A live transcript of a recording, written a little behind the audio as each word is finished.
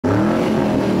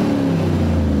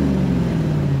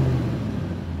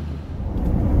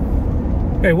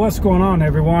Hey, what's going on,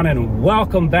 everyone, and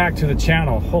welcome back to the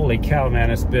channel. Holy cow,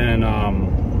 man, it's been a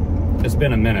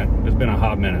minute. It's been a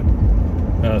hot minute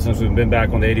since we've been back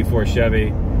on the 84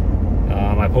 Chevy.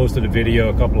 I posted a video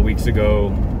a couple of weeks ago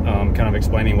kind of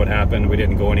explaining what happened. We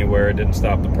didn't go anywhere, it didn't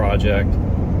stop the project.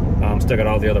 Still got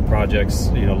all the other projects,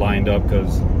 you know, lined up,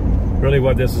 because really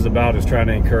what this is about is trying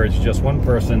to encourage just one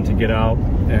person to get out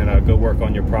and go work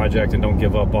on your project and don't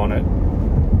give up on it.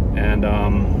 And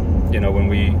you know, when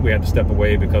we had to step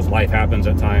away because life happens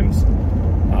at times,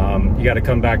 you got to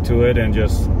come back to it and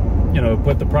just, you know,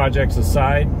 put the projects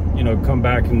aside, you know, come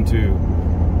back into,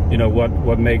 you know,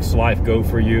 what makes life go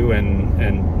for you.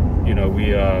 And you know,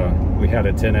 we had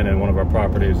a tenant in one of our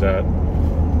properties that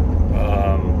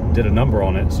did a number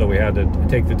on it, so we had to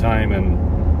take the time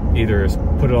and either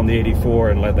put it on the 84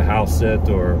 and let the house sit,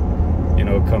 or, you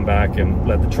know, come back and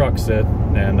let the truck sit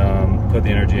and put the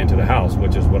energy into the house,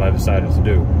 which is what I decided to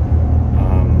do.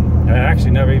 I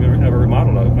actually never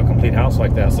remodeled a complete house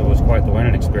like that, so it was quite the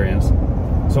learning experience.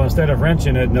 So instead of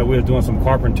wrenching it, you know, we were doing some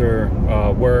carpenter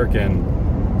work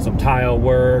and some tile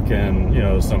work and, you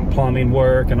know, some plumbing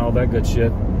work and all that good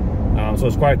shit. So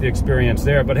it's quite the experience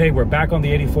there. But hey, we're back on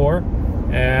the 84,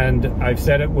 and I've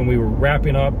said it when we were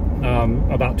wrapping up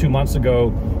about 2 months ago.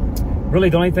 Really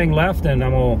the only thing left, and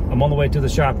I'm on the way to the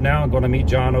shop now. I'm going to meet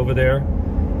John over there,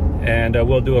 and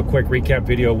we'll do a quick recap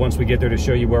video once we get there to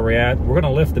show you where we're at. We're going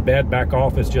to lift the bed back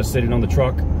off. It's just sitting on the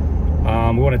truck.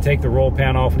 We want to take the roll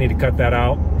pan off. We need to cut that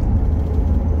out.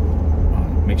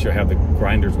 Make sure I have the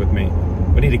grinders with me.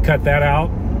 We need to cut that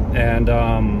out and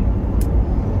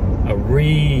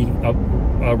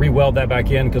re-weld that back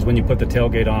in, because when you put the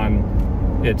tailgate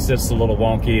on, it sits a little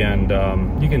wonky, and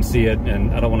you can see it,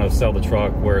 and I don't want to sell the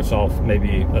truck where it's off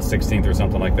maybe a 16th or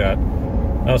something like that.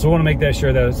 So we want to make that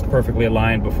sure that it's perfectly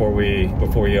aligned before we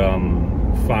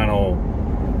final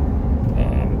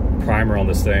primer on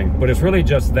this thing. But it's really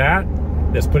just that.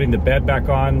 It's putting the bed back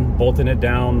on, bolting it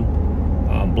down,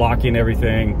 blocking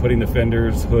everything, putting the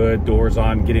fenders, hood, doors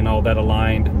on, getting all that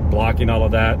aligned, blocking all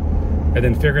of that, and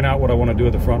then figuring out what I want to do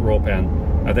with the front roll pan.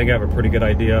 I think I have a pretty good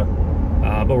idea.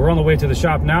 But we're on the way to the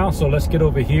shop now, so let's get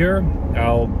over here.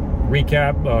 I'll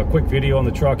recap a quick video on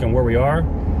the truck and where we are.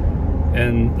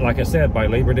 And like I said, by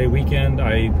Labor Day weekend,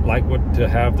 I like to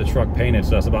have the truck painted,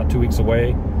 so that's about 2 weeks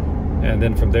away. And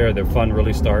then from there, the fun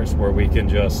really starts, where we can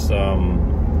just, you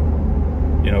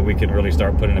know, we can really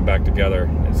start putting it back together.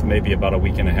 It's maybe about a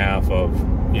week and a half of,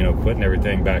 you know, putting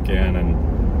everything back in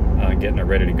and getting it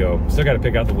ready to go. Still got to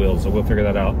pick out the wheels, so we'll figure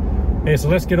that out. Hey, so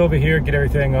let's get over here, get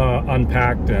everything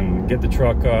unpacked, and get the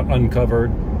truck uncovered,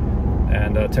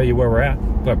 and tell you where we're at.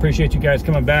 So I appreciate you guys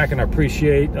coming back, and I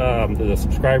appreciate the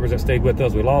subscribers that stayed with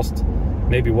us. We lost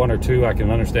maybe one or two. I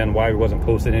can understand why we wasn't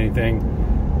posting anything,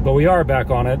 but we are back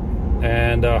on it,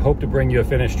 and hope to bring you a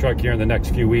finished truck here in the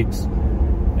next few weeks,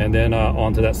 and then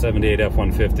on to that 78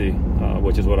 F-150,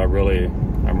 which is what I'm really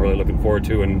looking forward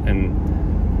to, and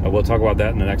we'll talk about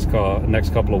that in the next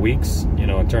couple of weeks, you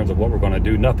know, in terms of what we're going to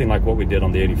do. Nothing like what we did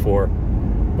on the 84,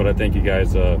 but I think you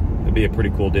guys, it'd be a pretty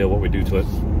cool deal what we do to it.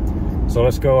 So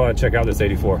let's go check out this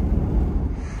 84.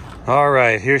 All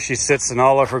right, here she sits in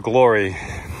all of her glory.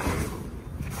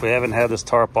 We haven't had this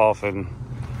tarp off in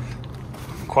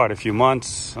quite a few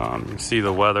months. You can see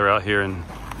the weather out here in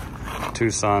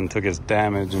Tucson took its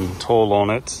damage and toll on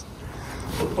it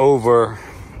over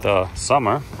the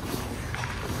summer.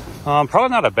 Probably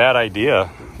not a bad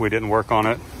idea we didn't work on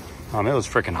it. It was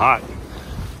freaking hot.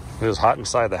 It was hot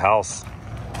inside the house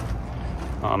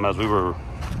as we were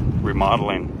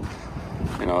remodeling,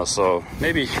 you know, so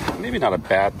maybe not a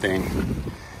bad thing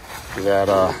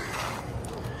that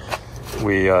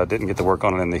we didn't get to work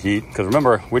on it in the heat, because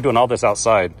remember, we're doing all this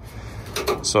outside,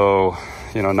 so,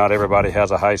 you know, not everybody has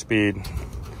a high-speed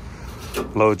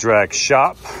low drag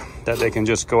shop that they can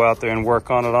just go out there and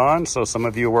work on it on. So some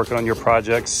of you are working on your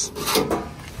projects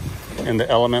in the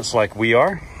elements like we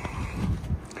are,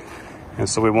 and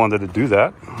so we wanted to do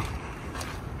that,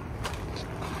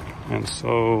 and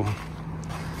so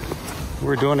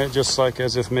we're doing it just like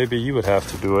as if maybe you would have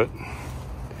to do it,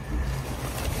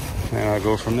 and I'll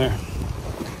go from there.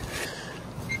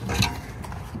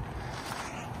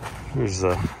 Here's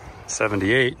the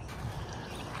 78,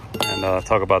 and I'll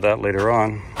talk about that later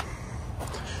on.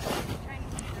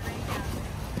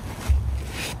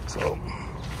 So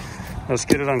let's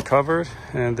get it uncovered,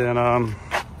 and then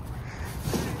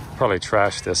probably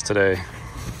trash this today.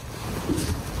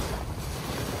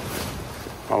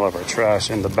 All of our trash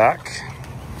in the back.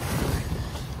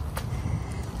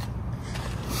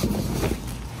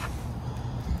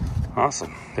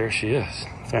 Awesome, there she is.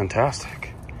 Fantastic.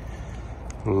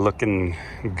 Looking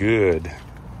good.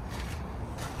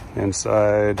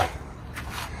 Inside.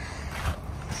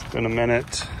 It's been a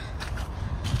minute.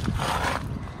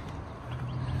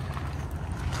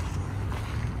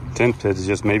 Tempted to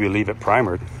just maybe leave it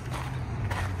primered.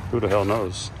 Who the hell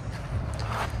knows?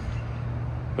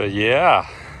 But yeah,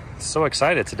 so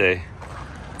excited today.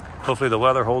 Hopefully the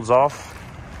weather holds off.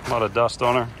 A lot of dust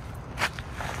on her.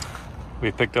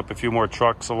 We picked up a few more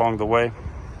trucks along the way.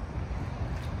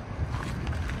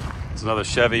 It's another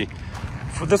Chevy.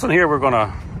 For this one here, we're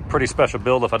gonna pretty special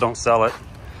build if I don't sell it.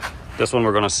 This one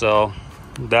we're gonna sell.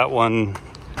 That one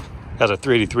has a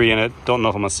 383 in it. Don't know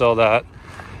if I'm gonna sell that.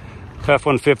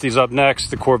 F-150 is up next.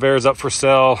 The Corvair is up for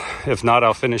sale. If not,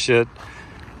 I'll finish it.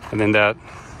 And then that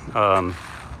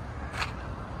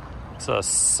it's a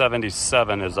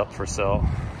 77 is up for sale.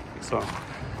 So,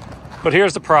 but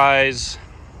here's the prize.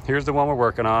 Here's the one we're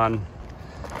working on.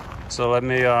 So let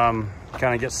me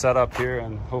kind of get set up here,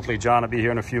 and hopefully John will be here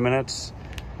in a few minutes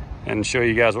and show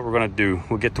you guys what we're gonna do.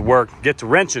 We'll get to work, get to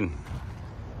wrenching.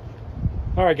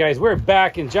 All right, guys, we're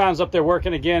back, and John's up there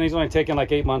working again. He's only taking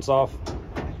like 8 months off.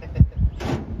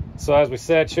 So as we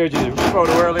said, showed you the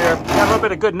photo earlier. Got a little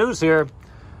bit of good news here.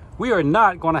 We are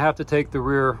not going to have to take the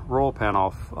rear roll pan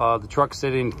off. The truck's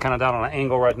sitting kind of down on an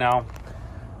angle right now,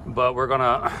 but we're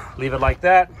gonna leave it like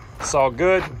that. It's all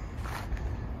good.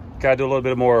 Gotta do a little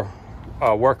bit more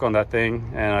work on that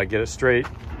thing and get it straight.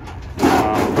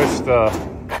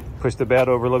 Push the bed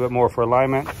over a little bit more for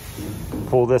alignment.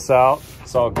 Pull this out.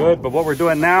 It's all good. But what we're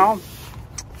doing now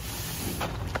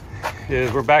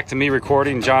is we're back to me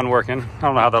recording, John working. I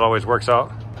don't know how that always works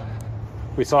out.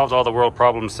 We solved all the world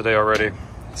problems today already.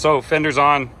 So fenders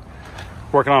on,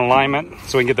 working on alignment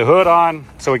so we can get the hood on,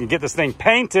 so we can get this thing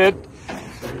painted,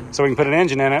 so we can put an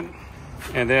engine in it,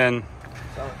 and then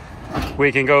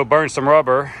we can go burn some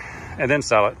rubber and then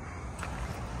sell it.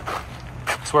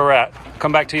 That's where we're at.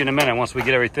 Come back to you in a minute once we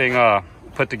get everything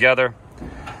put together.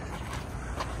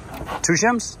 2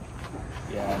 shims?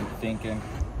 Yeah, I'm thinking.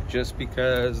 Just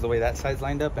because the way that side's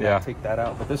lined up, and yeah. I'll take that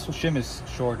out. But this shim is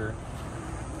shorter.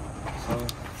 So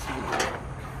let's see.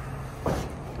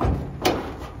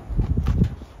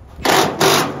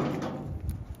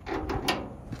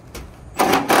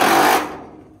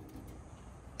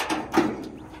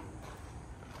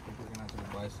 We're gonna have to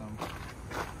buy some.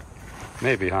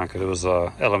 Maybe, huh? Because it was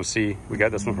LMC. We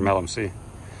got this one from LMC.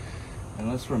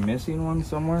 Unless we're missing one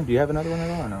somewhere. Do you have another one at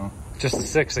all or no? Just the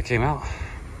 6 that came out.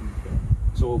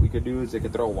 So what we could do is they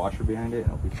could throw a washer behind it.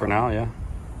 And it'll be for now, yeah.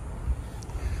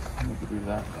 We could do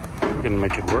that. We're gonna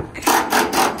make it work.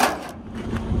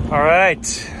 All right,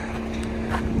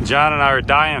 John and I are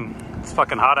dying. It's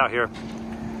fucking hot out here.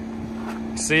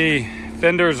 See,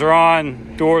 fenders are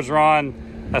on, doors are on.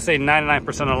 I say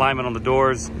 99% alignment on the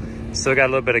doors. Still got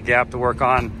a little bit of gap to work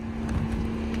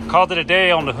on. Called it a day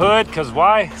on the hood, because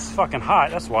why? It's fucking hot,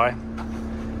 that's why.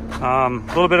 A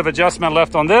little bit of adjustment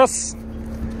left on this.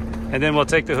 And then we'll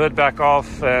take the hood back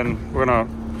off, and we're gonna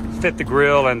fit the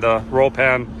grill and the roll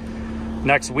pan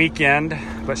next weekend.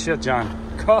 But shit, John,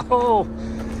 oh,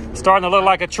 starting to look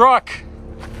like a truck.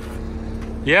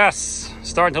 Yes,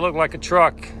 starting to look like a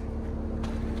truck.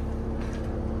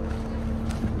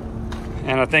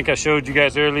 And I think I showed you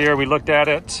guys earlier, we looked at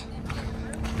it,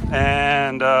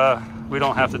 and we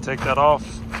don't have to take that off.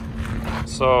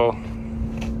 So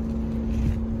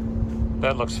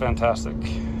that looks fantastic.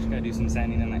 Gotta do some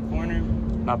sanding in that corner.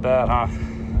 Not bad, huh?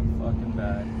 Not fucking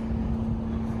bad.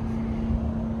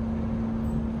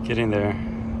 Getting there,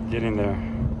 getting there.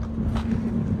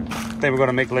 Think we're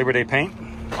gonna make Labor Day paint?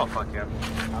 Oh fuck yeah.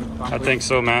 I think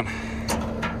so, man.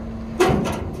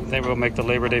 I think we'll make the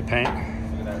Labor Day paint. Look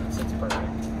at that, it sits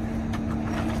perfect.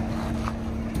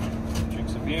 Drink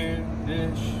some beer,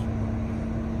 dish.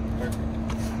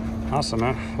 Perfect. Awesome,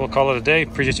 man. We'll call it a day.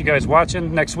 Appreciate you guys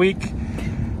watching. Next week,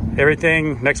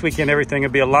 next weekend, everything will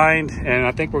be aligned, and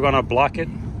I think we're gonna block it,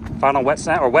 final wet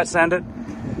sand it,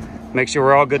 make sure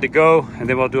we're all good to go, and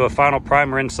then we'll do a final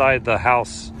primer inside the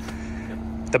house,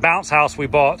 the bounce house we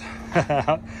bought.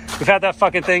 We've had that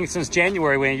fucking thing since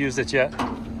January. We ain't used it yet.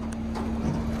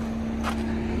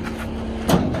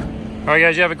 All right,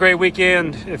 guys, you have a great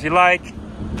weekend. If you like,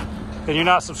 and you're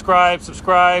not subscribed,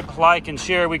 subscribe, like, and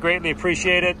share. We greatly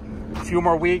appreciate it. A few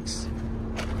more weeks,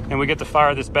 and we get to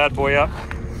fire this bad boy up.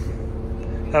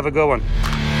 Have a good one.